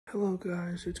Hello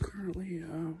guys, it's currently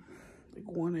like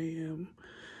 1 a.m.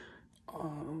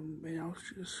 And I was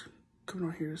just coming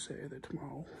on here to say that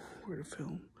tomorrow we're going to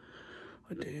film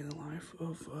a day in the life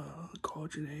of a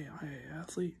college and NAIA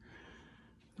athlete.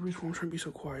 The reason why I'm trying to be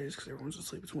so quiet is because everyone's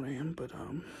asleep. It's 1 a.m. But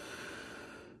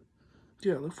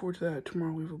yeah, look forward to that.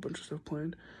 Tomorrow we have a bunch of stuff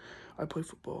planned. I play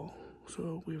football,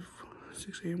 so we have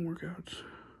 6 a.m. workouts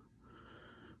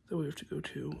that we have to go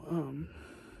to.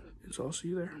 And so I'll see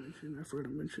you there. I forgot to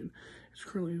mention, it's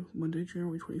currently Monday,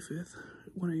 January 25th,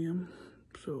 at 1 a.m.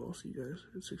 So I'll see you guys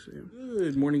at 6 a.m.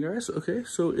 Good morning, guys. Okay,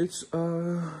 so it's 5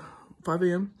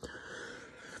 a.m.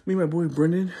 Me and my boy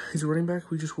Brendan, he's a running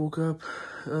back. We just woke up.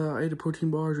 I ate a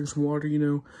protein bar, drank some water, you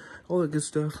know, all that good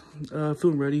stuff.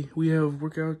 Feeling ready. We have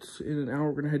workouts in an hour.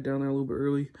 We're gonna head down there a little bit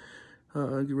early,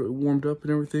 get really warmed up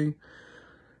and everything.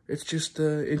 It's just,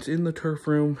 it's in the turf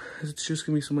room. It's just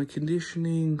gonna be some like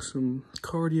conditioning, some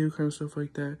cardio kind of stuff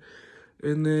like that.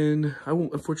 And then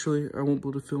unfortunately, I won't be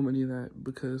able to film any of that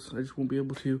because I just won't be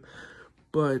able to.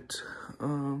 But,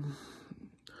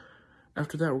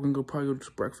 after that, we're gonna probably go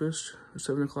to breakfast at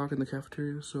 7 o'clock in the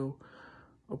cafeteria. So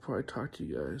I'll probably talk to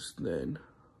you guys then.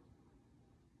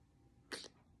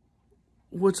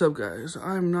 What's up, guys?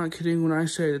 I'm not kidding when I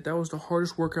say that was the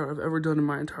hardest workout I've ever done in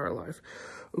my entire life.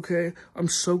 Okay, I'm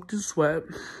soaked in sweat.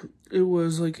 It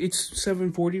was like, it's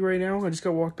 7:40 right now. I just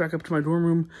got walked back up to my dorm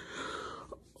room.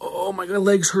 Oh my god,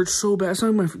 legs hurt so bad. It's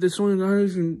not my, it's only not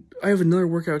even, I have another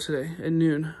workout today at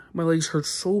noon. My legs hurt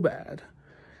so bad.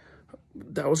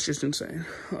 That was just insane.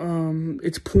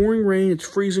 It's pouring rain. It's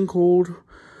freezing cold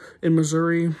in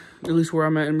Missouri, at least where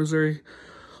I'm at in Missouri.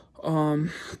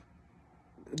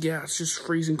 Yeah, it's just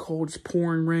freezing cold. It's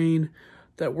pouring rain.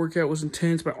 That workout was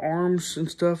intense. My arms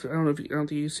and stuff, I don't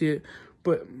think you see it,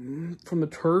 but from the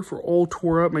turf are all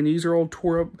tore up. My knees are all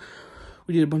tore up.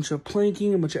 We did a bunch of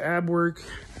planking, a bunch of ab work,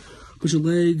 a bunch of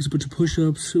legs, a bunch of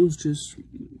push-ups. It was just,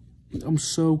 I'm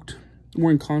soaked. I'm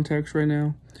wearing contacts right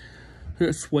now. I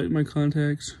got sweat in my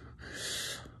contacts.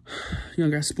 You know,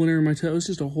 I got a splinter in my toe. It's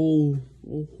just a whole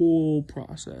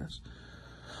process.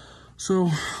 So,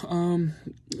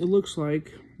 it looks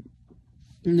like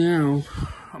now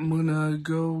I'm gonna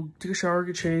go take a shower,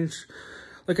 get changed.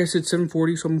 Like I said,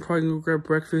 7:40, so I'm probably gonna go grab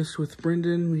breakfast with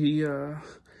Brendan. We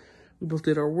both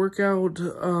did our workout.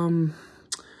 And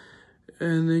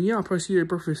then, yeah, I'll probably see you at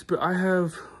breakfast. But I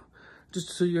have, just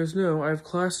so you guys know, I have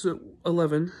class at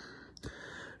 11.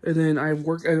 And then I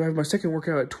have my second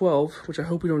workout at 12, which I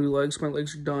hope we don't do legs. My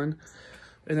legs are done.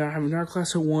 And then I have another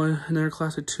class at 1, another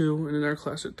class at 2, and another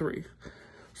class at 3.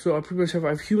 So I pretty much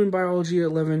have human biology at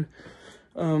 11.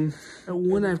 At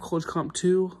 1, I have college comp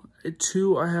 2. At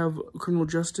 2, I have criminal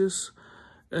justice.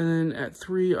 And then at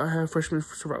 3, I have freshman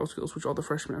survival skills, which all the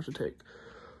freshmen have to take.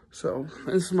 So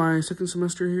this is my second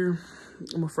semester here.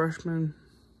 I'm a freshman.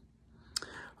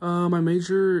 My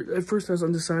major, at first I was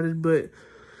undecided, but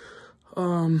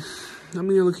I'm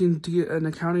either looking to get an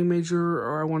accounting major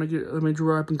or I want to get a major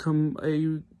where I become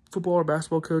a football or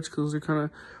basketball coach because they're kind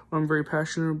of what I'm very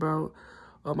passionate about.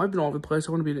 I've been all over the place.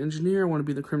 I want to be an engineer. I want to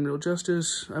be in the criminal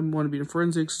justice. I want to be in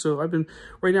forensics. So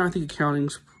right now I think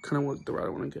accounting's kind of the route I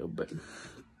want to go, but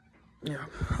yeah.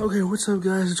 Okay, what's up,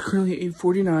 guys? It's currently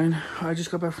 8:49. I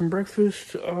just got back from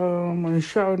breakfast. I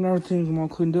showered and everything. I'm all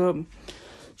cleaned up.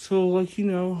 So like you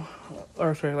know,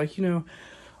 I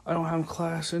don't have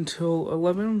class until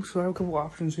 11, so I have a couple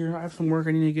options here. I have some work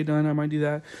I need to get done. I might do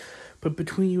that. But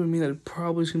between you and me, that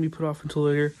probably is going to be put off until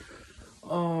later.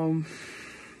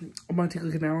 I might take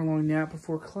like an hour-long nap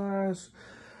before class.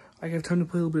 I have time to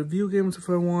play a little bit of video games if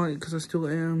I want, because I still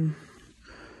am.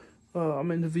 I'm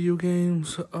into video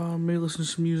games. Maybe listen to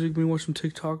some music, maybe watch some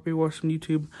TikTok, maybe watch some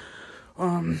YouTube.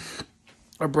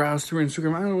 Or browse through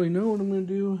Instagram. I don't really know what I'm going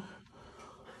to do.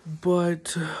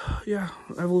 But, yeah,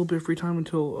 I have a little bit of free time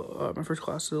until my first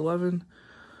class at 11.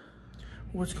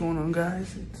 What's going on,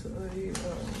 guys? It's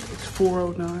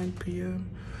 4:09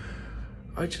 p.m.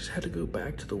 I just had to go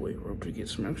back to the weight room to get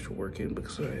some extra work in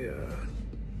because okay,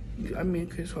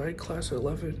 so I had class at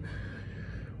 11.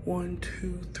 1,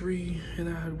 2, 3, and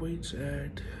I had weights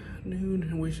at noon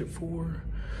and weights at 4.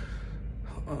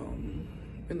 And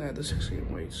I had the 6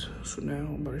 a.m. weights. So now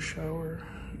I'm about to shower.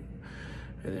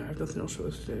 And then I have nothing else for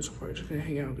this today, so I'm probably just gonna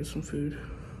hang out and get some food.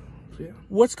 So yeah.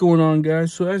 What's going on,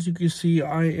 guys? So as you can see,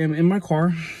 I am in my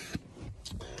car.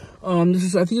 I think this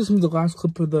is gonna be the last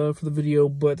clip for the video,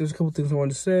 but there's a couple things I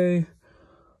wanted to say.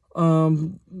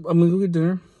 I'm gonna go get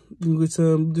dinner. There's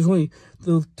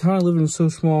the town I live in is so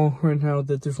small right now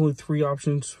that there's only 3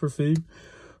 options for food.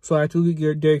 So I have to go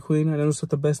get Dairy Queen. I noticed that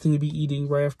the best thing to be eating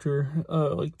right after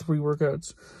like 3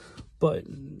 workouts, but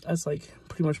that's like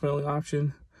pretty much my only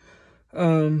option.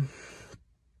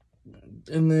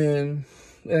 And then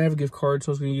I have a gift card, so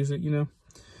I was going to use it, you know.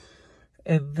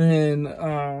 And then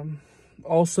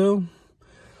also,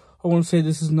 I want to say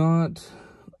this is not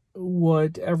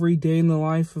what every day in the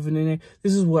life of an NAIA.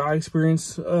 This is what I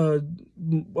experience on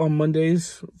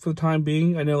Mondays for the time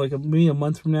being. I know, like, maybe a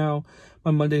month from now,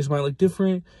 my Mondays might look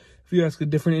different. If you ask a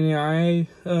different NAIA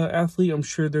athlete, I'm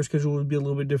sure their schedule would be a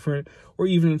little bit different, or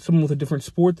even someone with a different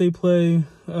sport they play.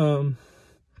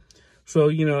 So,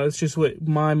 you know, it's just what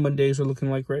my Mondays are looking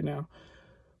like right now.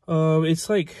 It's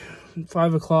like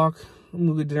 5 o'clock. I'm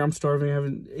gonna get dinner. I'm starving. I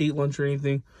haven't ate lunch or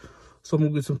anything, so I'm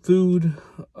gonna get some food.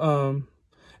 And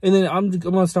then I'm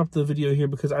gonna stop the video here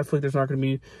because I feel like there's not gonna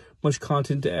be much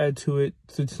content to add to it.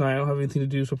 So tonight I don't have anything to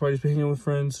do, so I'll probably just be hanging out with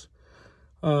friends.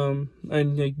 And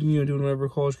like, you know, doing whatever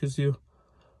college kids do.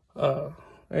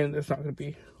 And there's not gonna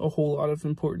be a whole lot of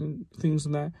important things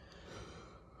in that.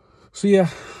 So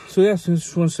I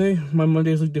just want to say my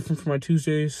Mondays look different from my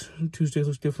Tuesdays. Tuesdays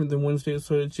look different than Wednesdays.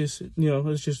 So it's just, you know,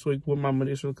 it's just like what my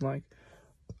Mondays are looking like.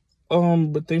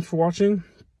 But thanks for watching.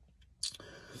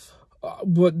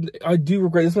 What I do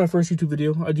regret, this is my first YouTube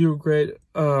video. I do regret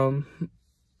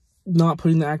not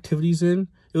putting the activites in.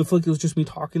 It would feel like it was just me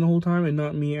talking the whole time and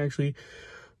not me actually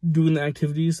doing the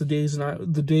activities. The day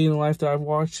in the life that I've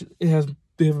watched, they have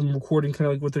them recording kind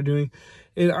of like what they're doing.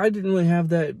 And I didn't really have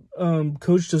that.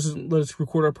 Coach doesn't let us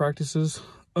record our practices.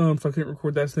 So I couldn't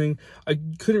record that thing. I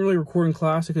couldn't really record in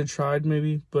class. I could have tried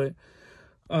maybe, but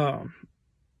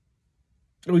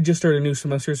we just started a new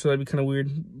semester, so that'd be kind of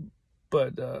weird.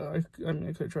 But I mean,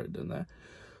 I could have tried doing that.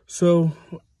 So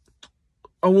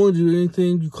I won't do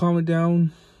anything. You comment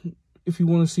down if you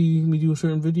want to see me do a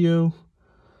certain video.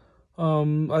 I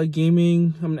like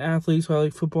gaming. I'm an athlete, so I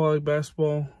like football, I like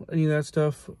basketball, any of that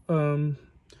stuff. I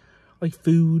like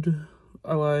food.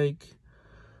 I like,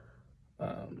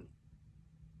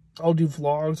 I'll do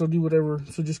vlogs, I'll do whatever.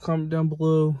 So just comment down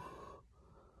below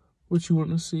what you want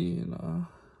to see, and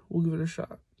we'll give it a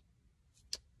shot.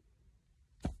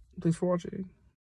 Thanks for watching.